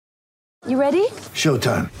You ready?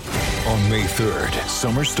 Showtime. On May 3rd,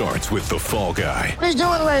 summer starts with The Fall Guy. Let's do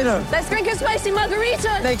it later. Let's drink a spicy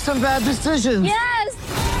margarita. Make some bad decisions. Yes.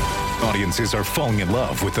 Audiences are falling in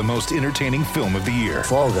love with the most entertaining film of the year.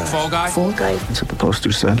 Fall Guy. Fall Guy? Fall Guy. That's what the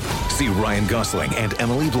poster said. See Ryan Gosling and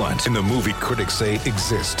Emily Blunt in the movie critics say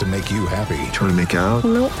exists to make you happy. Trying to make it out?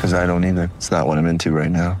 Nope. Because I don't either. It's not what I'm into right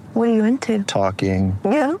now. What are you into? Talking.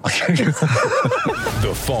 Yeah.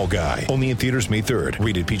 The Fall Guy. Only in theaters May 3rd.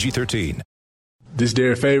 Rated PG-13. This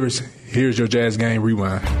Derek Favors. Here's your Jazz Game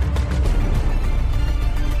Rewind.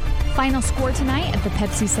 Final score tonight at the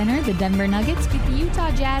Pepsi Center, the Denver Nuggets beat the Utah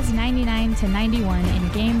Jazz 99-91 in a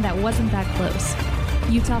game that wasn't that close.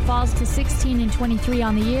 Utah falls to 16-23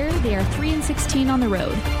 on the year. They are 3-16 on the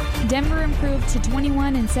road. Denver improved to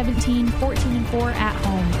 21-17, 14-4 at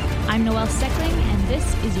home. I'm Noelle Steckling, and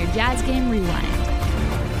this is your Jazz Game Rewind.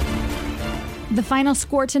 The final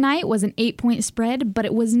score tonight was an 8-point spread, but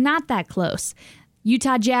it was not that close.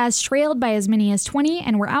 Utah Jazz trailed by as many as 20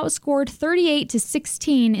 and were outscored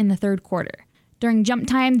 38-16 in the third quarter. During jump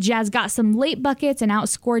time, Jazz got some late buckets and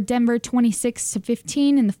outscored Denver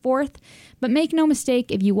 26-15 in the fourth. But make no mistake,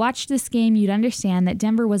 if you watched this game, you'd understand that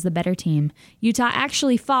Denver was the better team. Utah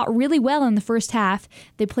actually fought really well in the first half.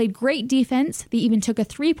 They played great defense. They even took a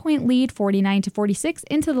 3-point lead, 49-46,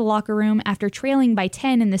 into the locker room after trailing by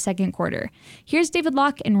 10 in the second quarter. Here's David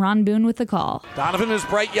Locke and Ron Boone with the call. Donovan in his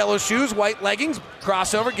bright yellow shoes, white leggings,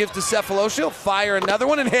 crossover, gives to Cephalosha. He'll fire another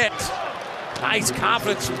one and hit. Nice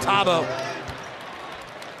confidence from Thabo.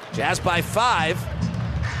 Jazz by 5,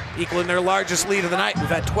 equaling their largest lead of the night. We've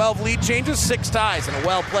had 12 lead changes, 6 ties, and a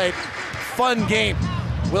well-played, fun game.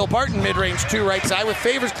 Will Barton mid-range 2 right side with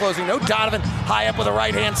Favors closing. No Donovan high up with a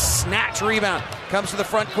right hand snatch rebound. Comes to the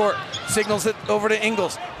front court, signals it over to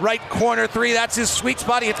Ingles. Right corner 3, that's his sweet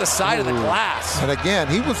spot. He hit the side of the glass. And again,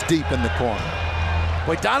 he was deep in the corner.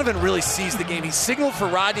 Boy, Donovan really seized the game. He signaled for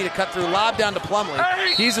Rodney to cut through, lob down to Plumlee.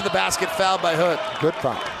 He's at the basket, fouled by Hood. Good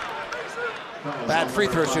foul. Bad free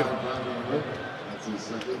throw shooter.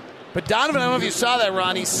 But Donovan, I don't know if you saw that,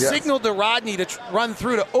 Ron. He signaled to Rodney to run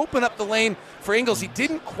through to open up the lane for Ingles. He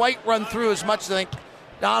didn't quite run through as much as I think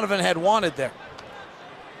Donovan had wanted there.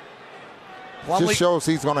 Plumlee Just shows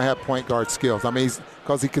he's going to have point guard skills. I mean,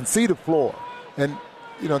 because he can see the floor. And,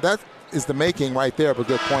 you know, that is the making right there of a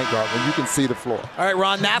good point guard, when you can see the floor. All right,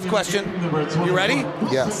 Ron, math question. You ready?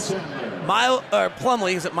 Yes.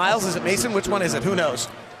 Plumlee, is it Miles? Is it Mason? Which one is it? Who knows?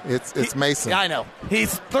 It's Mason. Yeah, I know.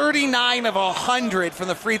 He's 39 of 100 from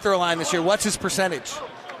the free throw line this year. What's his percentage?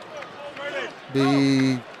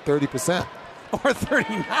 Be 30%. Or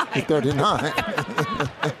 39. 39.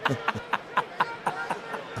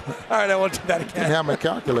 All right, I won't do that again. I have my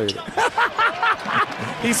calculator.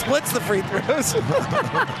 He splits the free throws.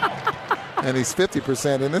 And he's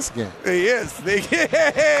 50% in this game. He is.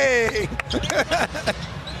 Yay!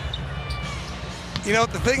 You know,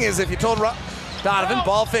 the thing is, if you told Donovan,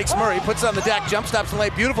 ball fakes Murray, puts it on the deck, jump stops and lay,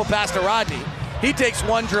 beautiful pass to Rodney. He takes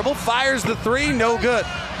one dribble, fires the 3, no good.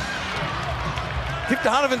 Give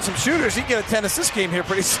Donovan some shooters, he'd get a 10-assist game here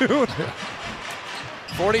pretty soon.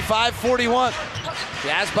 45-41.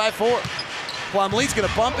 Jazz by 4. Plumlee's going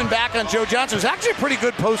to bump and back on Joe Johnson, who's actually a pretty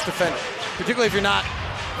good post defender, particularly if you're not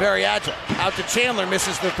very agile. Out to Chandler,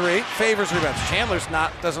 misses the 3. Favors rebounds. Chandler's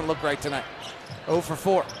doesn't look right tonight. 0 for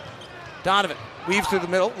 4. Donovan weaves through the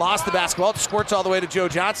middle, lost the basketball, squirts all the way to Joe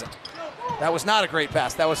Johnson. That was not a great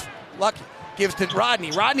pass. That was lucky. Gives to Rodney.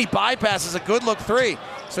 Rodney bypasses a good look 3.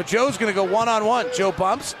 So Joe's going to go one-on-one. Joe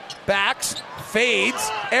bumps, backs, fades,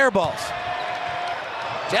 airballs.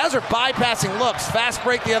 Jazz are bypassing looks. Fast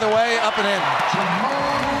break the other way, up and in.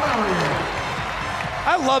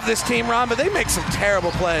 I love this team, Ron, but they make some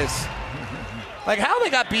terrible plays. Like how they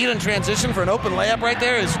got beat in transition for an open layup right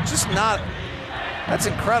there is just not... That's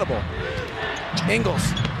incredible.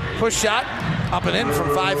 Ingles, push shot, up and in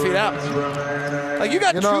from 5 feet out. Like you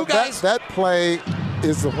got two guys. That play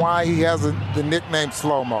is why he has the nickname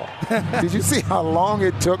Slow-Mo. Did you see how long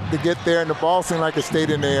it took to get there, and the ball seemed like it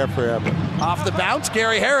stayed in the air forever? Off the bounce,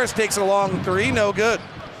 Gary Harris takes a long 3, no good.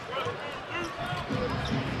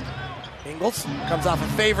 Ingles comes off a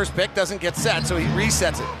Favors pick, doesn't get set, so he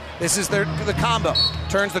resets it. This is the combo.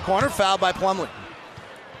 Turns the corner, fouled by Plumlee.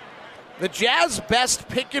 The Jazz best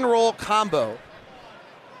pick and roll combo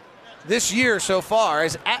this year so far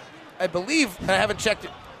is at, I believe, I haven't checked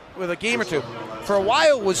it with a game or two, for a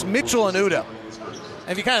while was Mitchell and Udoh.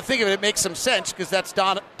 And if you kind of think of it, it makes some sense because that's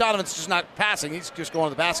Donovan's just not passing, he's just going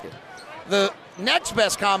to the basket. The Nets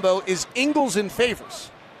best combo is Ingles and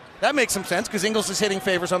Favors. That makes some sense because Ingles is hitting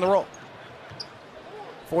Favors on the roll.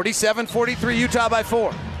 47-43, Utah by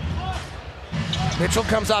 4. Mitchell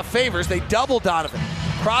comes off Favors, they double Donovan.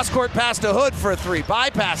 Cross-court pass to Hood for a three.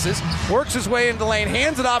 Bypasses, works his way into the lane,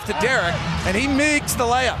 hands it off to Derek, and he makes the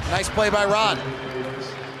layup. Nice play by Rod.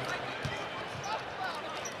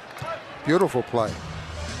 Beautiful play.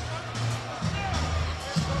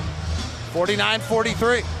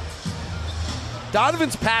 49-43.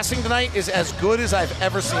 Donovan's passing tonight is as good as I've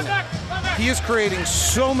ever seen it. He is creating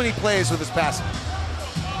so many plays with his passing.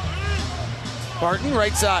 Barton,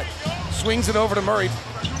 right side, swings it over to Murray.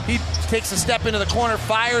 He takes a step into the corner,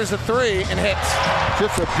 fires a three, and hits.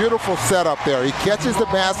 Just a beautiful setup there. He catches the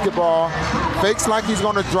basketball, fakes like he's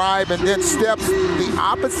going to drive, and then steps the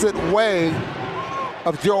opposite way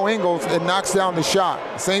of Joe Ingles and knocks down the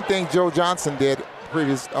shot. Same thing Joe Johnson did in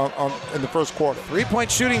the first quarter. Three-point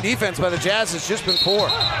shooting defense by the Jazz has just been poor.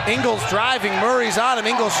 Ingles driving, Murray's on him.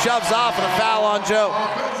 Ingles shoves off and a foul on Joe.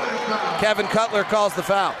 Kevin Cutler calls the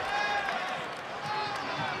foul.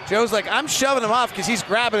 Joe's like, I'm shoving him off because he's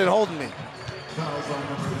grabbing and holding me.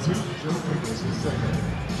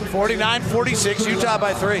 49-46, Utah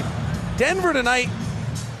by 3. Denver tonight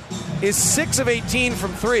is 6 of 18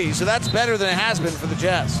 from 3, so that's better than it has been for the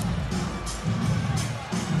Jazz.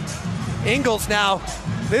 Ingles now,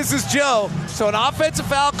 this is Joe, so an offensive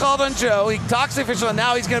foul called on Joe. He talks to the official, and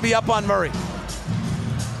now he's going to be up on Murray.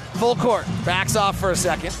 Full court, backs off for a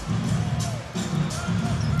second.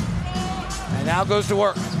 And now goes to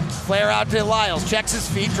work. Flare out to Lyles, checks his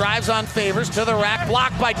feet, drives on Favors to the rack,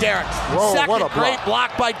 blocked by Derek. Whoa, Second what a block. great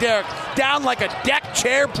block by Derek. Down like a deck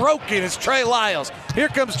chair, broken is Trey Lyles. Here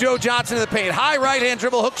comes Joe Johnson in the paint. High right-hand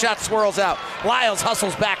dribble, hook shot swirls out. Lyles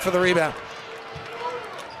hustles back for the rebound.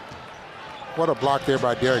 What a block there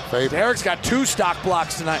by Derek Favors. Derek's got 2 stock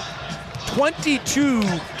blocks tonight. 22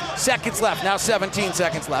 seconds left, now 17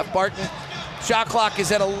 seconds left. Barton, shot clock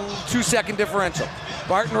is at a 2-second differential.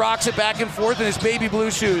 Barton rocks it back and forth in his baby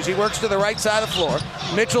blue shoes. He works to the right side of the floor.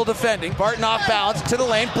 Mitchell defending. Barton off balance to the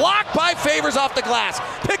lane. Blocked by Favors off the glass.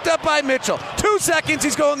 Picked up by Mitchell. 2 seconds,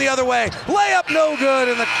 he's going the other way. Layup no good,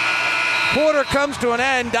 and the quarter comes to an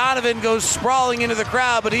end. Donovan goes sprawling into the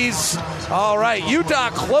crowd, but he's all right. Utah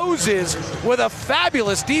closes with a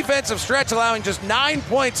fabulous defensive stretch, allowing just 9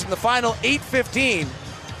 points in the final 8:15.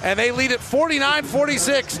 And they lead at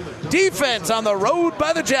 49-46. Defense on the road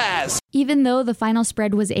by the Jazz. Even though the final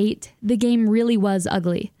spread was 8, the game really was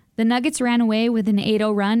ugly. The Nuggets ran away with an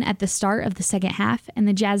 8-0 run at the start of the second half, and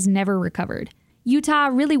the Jazz never recovered. Utah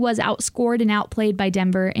really was outscored and outplayed by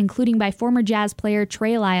Denver, including by former Jazz player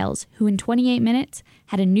Trey Lyles, who in 28 minutes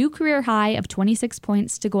had a new career high of 26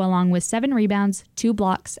 points to go along with 7 rebounds, 2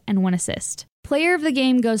 blocks, and 1 assist. Player of the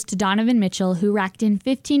game goes to Donovan Mitchell, who racked in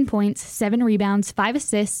 15 points, 7 rebounds, 5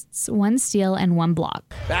 assists, 1 steal, and 1 block.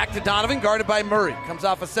 Back to Donovan, guarded by Murray. Comes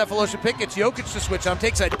off a Cephalosha pick. It's Jokic to switch on.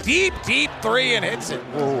 Takes a deep, deep three and hits it.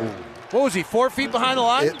 Whoa. What was he, 4 feet behind the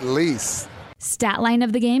line? At least. Stat line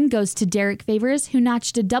of the game goes to Derek Favors, who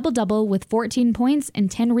notched a double-double with 14 points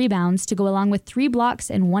and 10 rebounds to go along with 3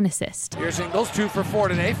 blocks and 1 assist. Here's Ingles, 2 for 4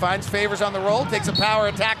 today. Finds Favors on the roll. Takes a power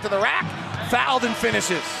attack to the rack. Fouled and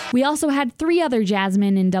finishes. We also had 3 other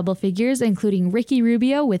Jazzmen in double figures, including Ricky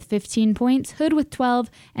Rubio with 15 points, Hood with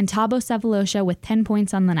 12, and Thabo Cephalosha with 10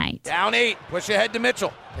 points on the night. Down 8. Push ahead to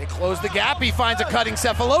Mitchell. They close the gap. He finds a cutting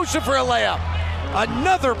Cephalosha for a layup.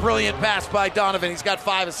 Another brilliant pass by Donovan. He's got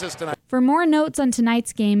 5 assists tonight. For more notes on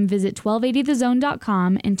tonight's game, visit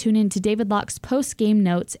 1280thezone.com and tune in to David Locke's post-game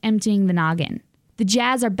notes, Emptying the Noggin. The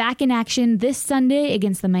Jazz are back in action this Sunday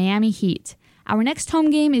against the Miami Heat. Our next home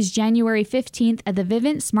game is January 15th at the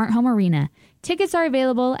Vivint Smart Home Arena. Tickets are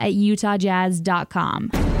available at utahjazz.com.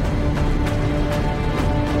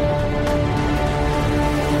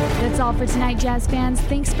 That's all for tonight, Jazz fans.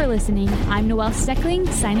 Thanks for listening. I'm Noelle Steckling,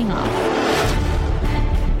 signing off.